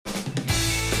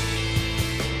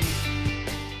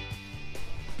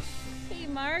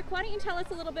Mark, why don't you tell us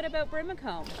a little bit about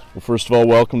Brimacombe? Well, first of all,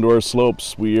 welcome to our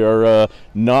slopes. We are a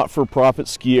not-for-profit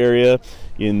ski area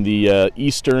in the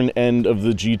eastern end of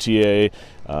the GTA.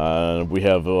 We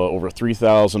have over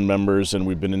 3,000 members, and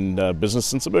we've been in business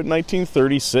since about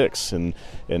 1936. And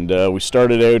we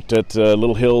started out at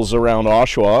little hills around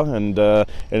Oshawa, and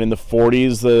in the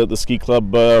 40s, the ski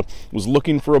club was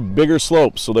looking for a bigger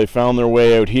slope, so they found their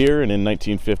way out here. And in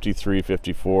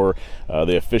 1953-54,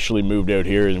 they officially moved out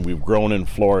here, and we've grown and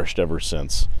flourished ever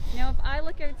since. Now, if I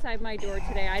look outside my door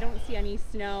today, I don't see any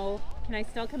snow. Can I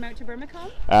still come out to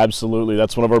Brimacombe? Absolutely.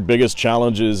 That's one of our biggest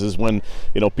challenges, is when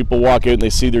people walk out and they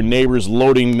see their neighbors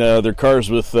loading their cars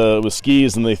with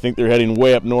skis, and they think they're heading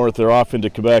way up north. They're off into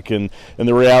Quebec, and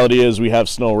the reality is we have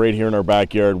snow right here in our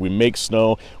backyard. We make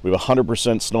snow. We have 100%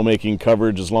 snowmaking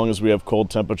coverage as long as we have cold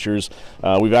temperatures.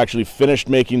 We've actually finished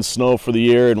making snow for the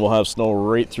year, and we'll have snow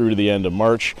right through to the end of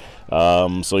March.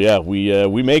 So yeah,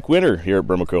 we make winter here at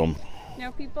Brimacombe. Now,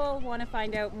 if people want to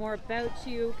find out more about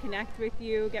you, connect with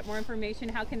you, get more information,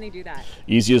 how can they do that?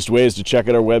 Easiest way is to check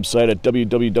out our website at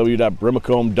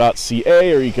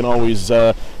www.brimacombe.ca, or you can always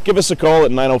give us a call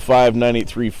at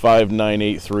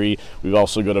 905-983-5983. We've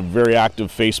also got a very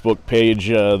active Facebook page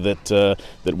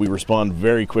that we respond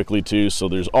very quickly to, so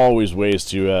there's always ways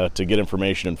to get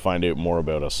information and find out more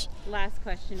about us. Last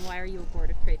question, why are you a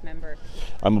Board of Trade member?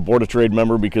 I'm a Board of Trade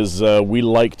member because we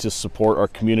like to support our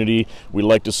community. We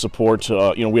like to support,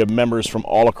 we have members from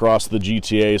all across the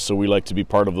GTA, so we like to be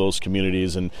part of those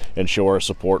communities and show our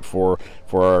support for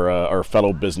our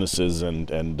fellow businesses and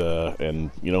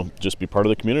just be part of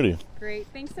the community. Great.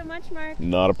 Thanks so much, Mark.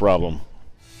 Not a problem.